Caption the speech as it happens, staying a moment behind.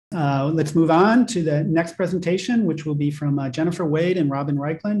Let's move on to the next presentation, which will be from Jennifer Wade and Robin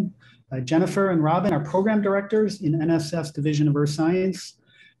Reichlin. Jennifer and Robin are program directors in NSF's Division of Earth Science.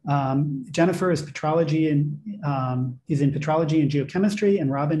 Jennifer is Petrology and is in Petrology and Geochemistry,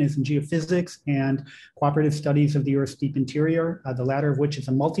 and Robin is in Geophysics and Cooperative Studies of the Earth's Deep Interior, the latter of which is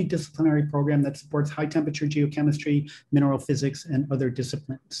a multidisciplinary program that supports high-temperature geochemistry, mineral physics, and other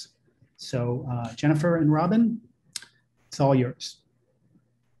disciplines. So Jennifer and Robin, it's all yours.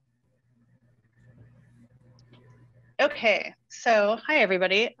 Okay, so hi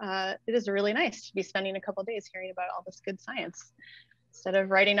everybody. It is really nice to be spending a couple of days hearing about all this good science instead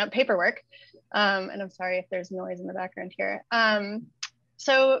of writing up paperwork. And I'm sorry if there's noise in the background here.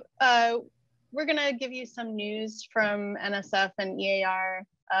 We're gonna give you some news from NSF and EAR,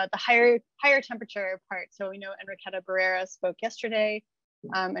 the higher temperature part. So we know Enriqueta Barrera spoke yesterday,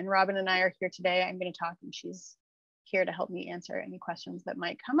 and Robin and I are here today. I'm gonna talk and she's here to help me answer any questions that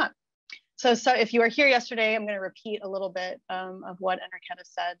might come up. So if you were here yesterday, I'm going to repeat a little bit of what Enriqueta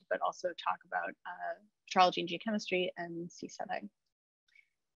said, but also talk about petrology and geochemistry and sea setting.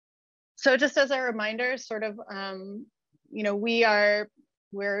 So just as a reminder, sort of,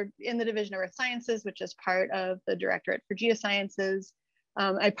 we're in the Division of Earth Sciences, which is part of the Directorate for Geosciences.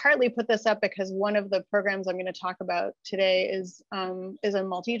 I partly put this up because one of the programs I'm going to talk about today is a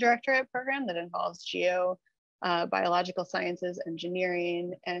multi-directorate program that involves biological sciences,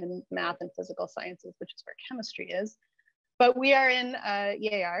 engineering, and math and physical sciences, which is where chemistry is. But we are in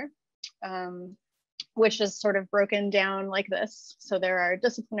EAR, which is sort of broken down like this. So there are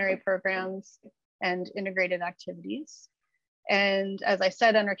disciplinary programs and integrated activities. And as I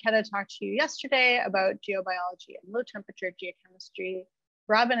said, Enriqueta talked to you yesterday about geobiology and low temperature geochemistry.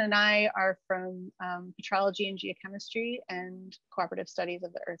 Robin and I are from petrology and geochemistry and cooperative studies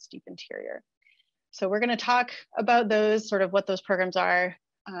of the Earth's deep interior. So we're going to talk about those, sort of what those programs are,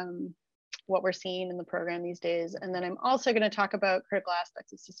 what we're seeing in the program these days. And then I'm also going to talk about critical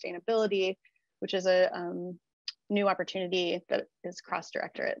aspects of sustainability, which is a new opportunity that is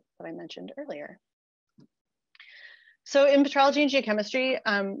cross-directorate that I mentioned earlier. So in petrology and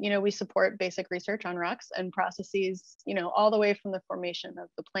geochemistry, we support basic research on rocks and processes, all the way from the formation of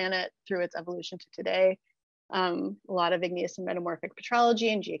the planet through its evolution to today. A lot of igneous and metamorphic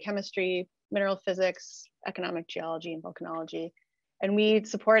petrology and geochemistry, mineral physics, economic geology, and volcanology. And we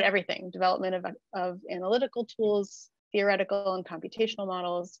support everything, development of analytical tools, theoretical and computational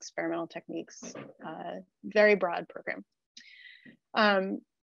models, experimental techniques, very broad program.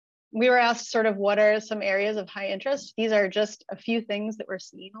 We were asked sort of what are some areas of high interest. These are just a few things that we're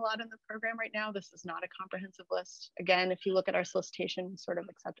seeing a lot in the program right now. This is not a comprehensive list. Again, if you look at our solicitation, we sort of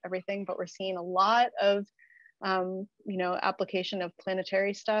accept everything, but we're seeing a lot of application of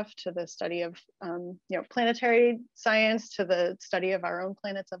planetary stuff to the study of, planetary science, to the study of our own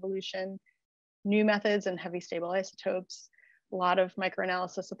planet's evolution, new methods and heavy stable isotopes, a lot of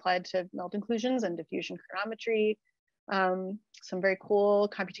microanalysis applied to melt inclusions and diffusion chronometry, some very cool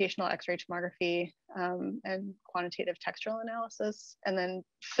computational X-ray tomography and quantitative textural analysis, and then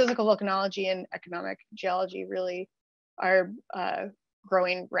physical volcanology and economic geology really are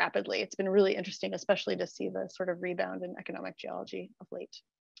growing rapidly. It's been really interesting, especially to see the sort of rebound in economic geology of late.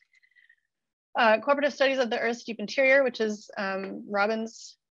 Cooperative Studies of the Earth's Deep Interior, which is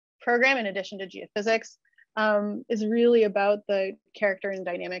Robin's program in addition to geophysics, is really about the character and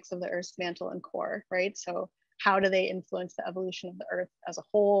dynamics of the Earth's mantle and core, right? So how do they influence the evolution of the Earth as a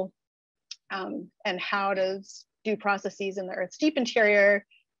whole? And how do processes in the Earth's deep interior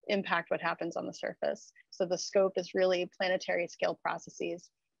impact what happens on the surface? So the scope is really planetary scale processes.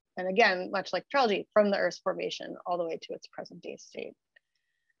 And again, much like petrology, from the Earth's formation all the way to its present day state.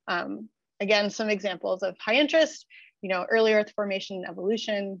 Again, some examples of high interest, early Earth formation and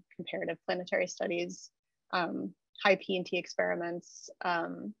evolution, comparative planetary studies, high P&T experiments,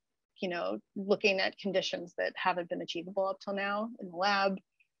 looking at conditions that haven't been achievable up till now in the lab,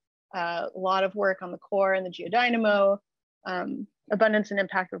 a lot of work on the core and the geodynamo, abundance and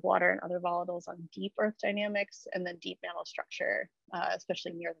impact of water and other volatiles on deep Earth dynamics, and then deep mantle structure,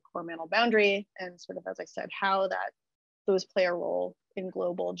 especially near the core mantle boundary, and sort of, as I said, how those play a role in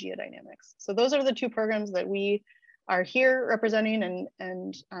global geodynamics. So those are the two programs that we are here representing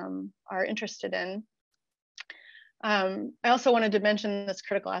and are interested in. I also wanted to mention this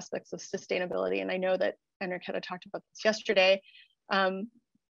critical aspects of sustainability, and I know that Enriqueta talked about this yesterday.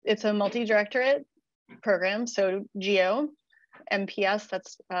 It's a multi-directorate program, so Geo, MPS,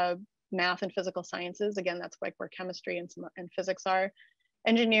 that's math and physical sciences. Again, that's like where chemistry and physics are.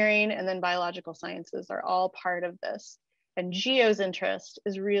 Engineering and then biological sciences are all part of this. And Geo's interest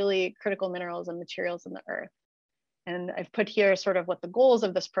is really critical minerals and materials in the Earth. And I've put here sort of what the goals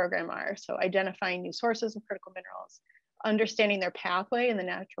of this program are. So identifying new sources of critical minerals, understanding their pathway in the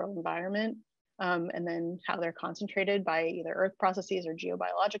natural environment, and then how they're concentrated by either earth processes or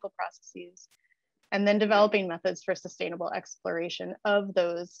geobiological processes, and then developing methods for sustainable exploration of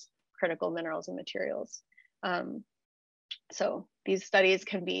those critical minerals and materials. So these studies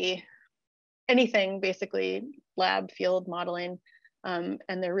can be anything, basically lab, field, modeling, and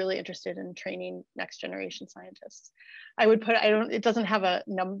they're really interested in training next generation scientists. I would put, it doesn't have a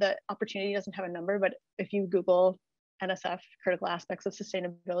number, the opportunity doesn't have a number, but if you Google NSF critical aspects of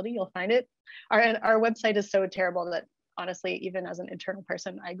sustainability, you'll find it. Our website is so terrible that honestly, even as an internal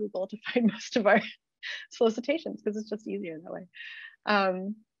person, I Google to find most of our solicitations because it's just easier that way.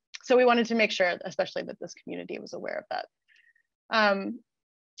 So we wanted to make sure, especially that this community was aware of that.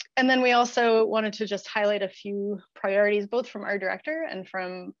 And then we also wanted to just highlight a few priorities, both from our director and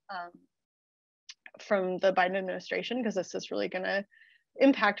from the Biden administration, because this is really going to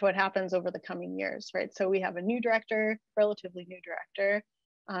impact what happens over the coming years, right? So we have a new director, relatively new director,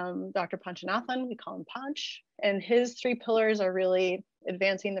 Dr. Panchanathan, we call him Panch, and his 3 pillars are really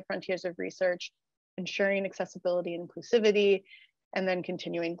advancing the frontiers of research, ensuring accessibility and inclusivity, and then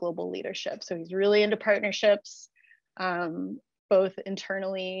continuing global leadership. So he's really into partnerships, both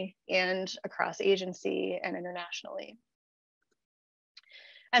internally and across agency and internationally.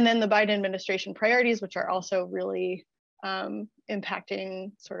 And then the Biden administration priorities, which are also really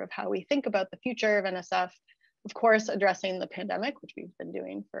impacting sort of how we think about the future of NSF. Of course, addressing the pandemic, which we've been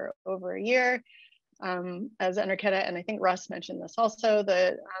doing for over a year. As Enriqueta and I think Russ mentioned this also,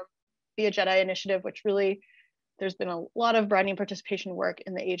 the Via Jedi initiative, which really, there's been a lot of broadening participation work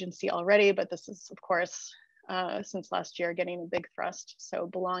in the agency already, but this is, of course, since last year, getting a big thrust. So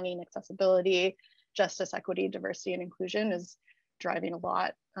belonging, accessibility, justice, equity, diversity, and inclusion is driving a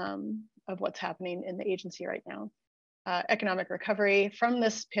lot of what's happening in the agency right now. Economic recovery from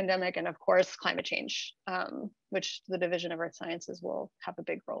this pandemic, and of course, climate change, which the Division of Earth Sciences will have a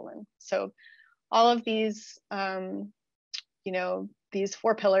big role in. So all of these, these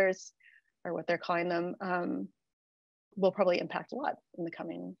 4 pillars, or what they're calling them, will probably impact a lot in the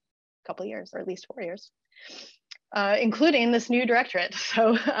coming couple of years, or at least 4 years, including this new directorate.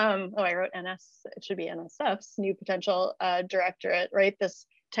 So, I wrote NS, it should be NSF's new potential directorate, right? This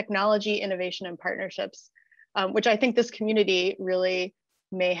technology, innovation, and partnerships, which I think this community really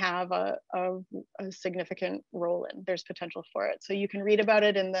may have a significant role in. There's potential for it. So you can read about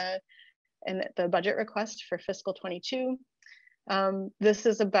it in the budget request for fiscal 22. This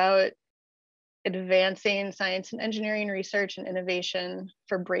is about advancing science and engineering research and innovation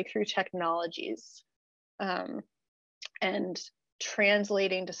for breakthrough technologies, and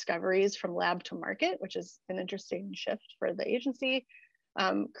translating discoveries from lab to market, which is an interesting shift for the agency,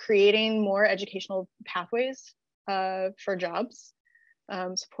 creating more educational pathways for jobs,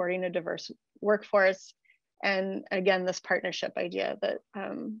 supporting a diverse workforce, and again, this partnership idea that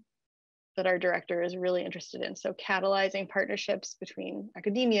that our director is really interested in. So catalyzing partnerships between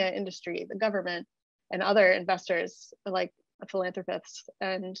academia, industry, the government, and other investors like philanthropists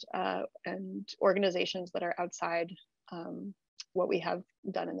and organizations that are outside what we have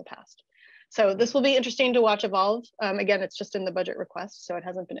done in the past. So this will be interesting to watch evolve. Again, it's just in the budget request, so it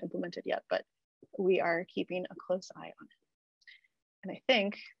hasn't been implemented yet, but we are keeping a close eye on it. And I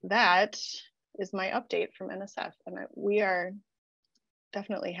think that is my update from NSF, and we are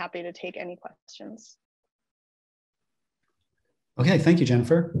definitely happy to take any questions. Okay, thank you,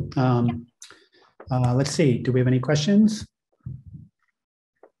 Jennifer. Let's see, do we have any questions?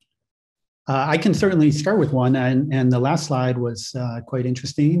 I can certainly start with one, and the last slide was quite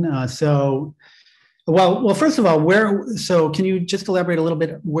interesting. Well, first of all, so can you just elaborate a little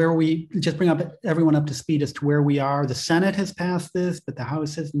bit where we, just bring everyone up to speed as to where we are? The Senate has passed this, but the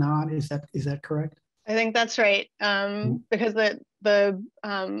House has not. Is that correct? I think that's right, because the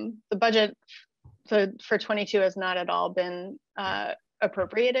budget for 22 has not at all been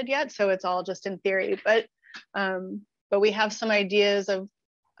appropriated yet, so it's all just in theory. But we have some ideas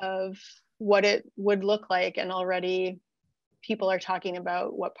of what it would look like, and already people are talking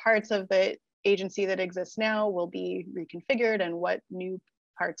about what parts of the agency that exists now will be reconfigured and what new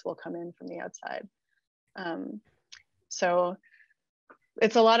parts will come in from the outside. So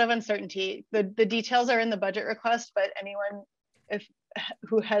it's a lot of uncertainty. The details are in the budget request, but anyone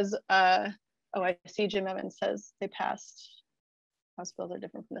who has, oh, I see Jim Evans says they passed. House bills are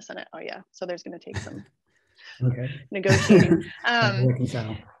different from the Senate. Oh yeah, so there's going to take some negotiating.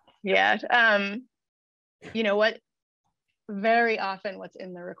 Yeah, you know what? Very often what's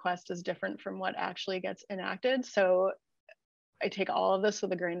in the request is different from what actually gets enacted. So I take all of this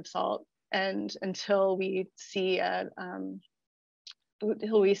with a grain of salt. and until we see a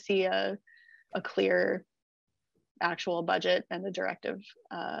clear actual budget and the directive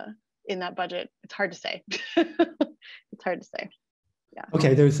in that budget, it's hard to say. It's hard to say. Yeah.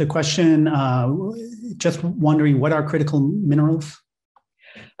 Okay, there's a question, just wondering, what are critical minerals?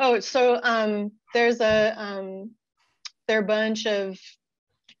 Oh, so there are a bunch of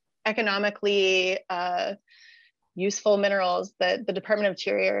economically useful minerals that the Department of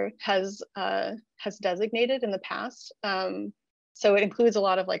Interior has designated in the past. So it includes a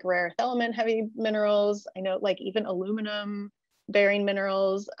lot of like rare earth element heavy minerals. I know like even aluminum bearing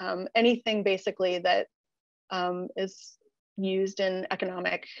minerals, anything basically that is used in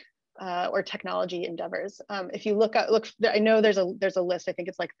economic or technology endeavors. If you look, I know there's a list, I think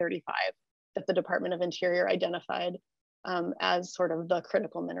it's like 35 that the Department of Interior identified as sort of the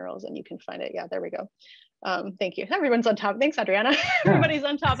critical minerals, and you can find it. Yeah, there we go. Thank you. Everyone's on top. Thanks, Adriana. Yeah. Everybody's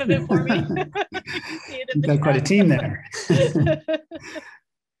on top of it for me. You've got quite a team there.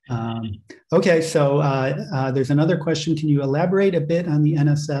 Okay, so there's another question. Can you elaborate a bit on the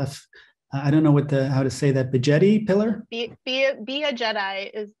NSF? I don't know how to say that. Bejedi pillar? Be a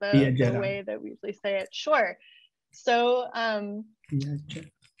Jedi is the way that we usually say it. Sure. So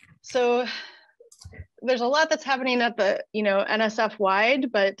so there's a lot that's happening at the NSF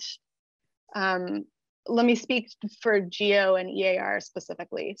wide, but let me speak for Geo and EAR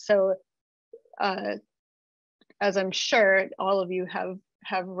specifically. So as I'm sure all of you have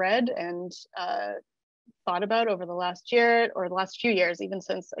read and thought about over the last year or the last few years, even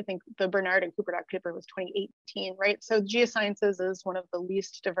since I think the Bernard and Cooperative paper was 2018, right? So geosciences is one of the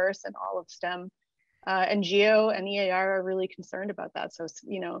least diverse in all of STEM, and Geo and EAR are really concerned about that. So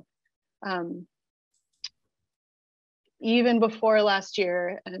even before last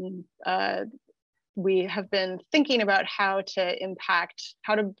year, and we have been thinking about how to impact,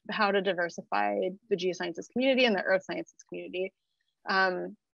 how to diversify the geosciences community and the earth sciences community.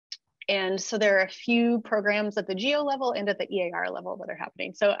 And so there are a few programs at the Geo level and at the EAR level that are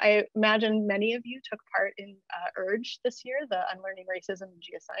happening. So I imagine many of you took part in URGE this year, the Unlearning Racism in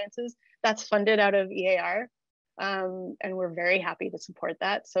Geosciences. That's funded out of EAR, and we're very happy to support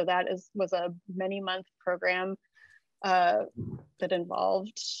that. So that was a many-month program that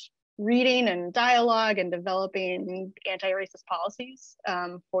involved reading and dialogue and developing anti-racist policies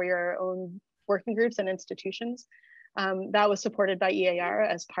for your own working groups and institutions. That was supported by EAR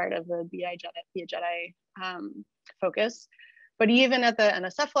as part of the Be a Jedi focus. But even at the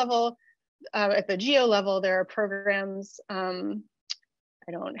NSF level, at the Geo level, there are programs.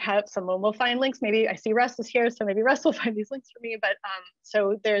 I don't have, someone will find links. Maybe I see Russ is here, so maybe Russ will find these links for me. But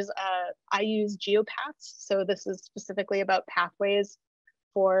so there's, I use GeoPaths. So this is specifically about pathways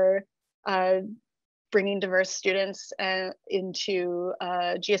for bringing diverse students into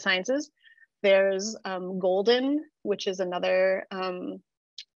geosciences. There's Golden, which is another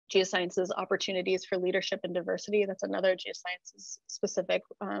geosciences opportunities for leadership and diversity. That's another geosciences specific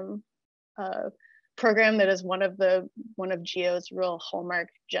program that is one of Geo's real hallmark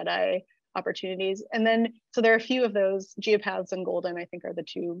Jedi opportunities. And then, so there are a few of those. GeoPaths and Golden, I think, are the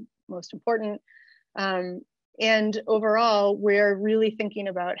two most important. And overall, we're really thinking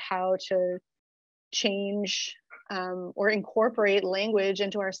about how to change or incorporate language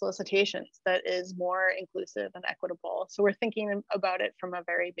into our solicitations that is more inclusive and equitable. So we're thinking about it from a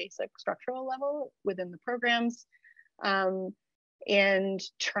very basic structural level within the programs, and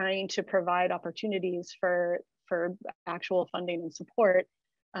trying to provide opportunities for actual funding and support,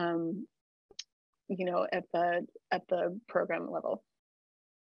 you know, at the program level.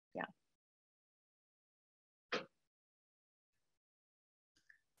 Yeah.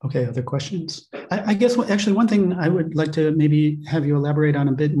 Okay, other questions? I guess actually one thing I would like to maybe have you elaborate on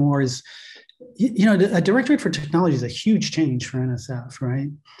a bit more is, you know, a Directorate for Technology is a huge change for NSF, right?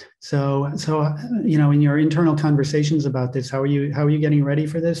 So you know, in your internal conversations about this, how are you getting ready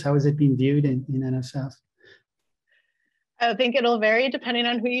for this? How is it being viewed in NSF? I think it'll vary depending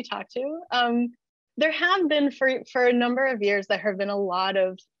on who you talk to. There have been for a number of years, there have been a lot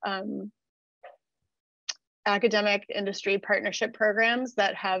of academic industry partnership programs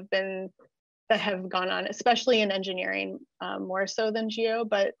that have gone on, especially in engineering, more so than Geo,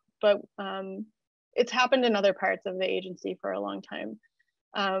 but it's happened in other parts of the agency for a long time.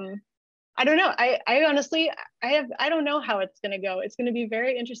 I don't know. I honestly, I don't know how it's going to go. It's going to be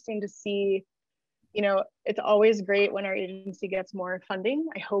very interesting to see. You know, it's always great when our agency gets more funding.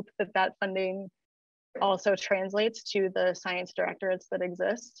 I hope that funding also translates to the science directorates that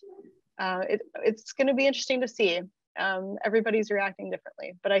exist. It's going to be interesting to see. Everybody's reacting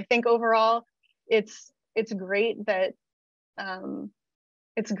differently, but I think overall, it's great that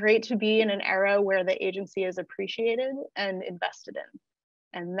it's great to be in an era where the agency is appreciated and invested in.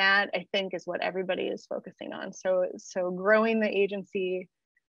 And that, I think, is what everybody is focusing on. So growing the agency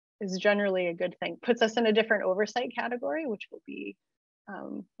is generally a good thing. Puts us in a different oversight category, which will be,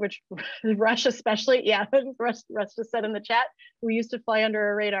 which Rush especially, yeah, Rush just said in the chat, we used to fly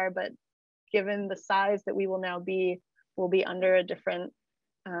under a radar, but given the size that we will now be, we'll be under a different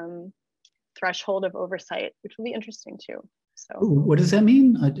threshold of oversight, which will be interesting too. So what does that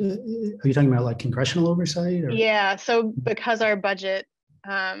mean? Are you talking about like congressional oversight? Or? Yeah, so because our budget,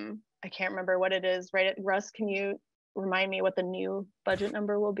 I can't remember what it is, right? Russ, can you remind me what the new budget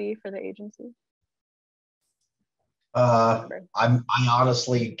number will be for the agency? I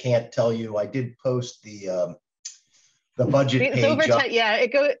honestly can't tell you. I did post the budget it's page. Over 10, yeah,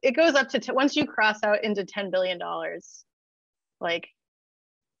 it goes up to once you cross out into $10 billion, like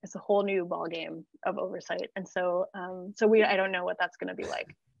it's a whole new ball game of oversight. And so I don't know what that's going to be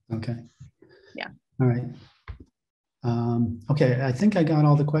like. Okay. Yeah. All right. Okay, I think I got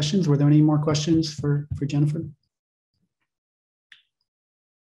all the questions. Were there any more questions for Jennifer?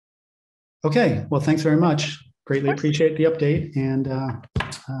 Okay, well, thanks very much. Greatly appreciate the update, and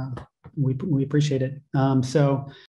we appreciate it. So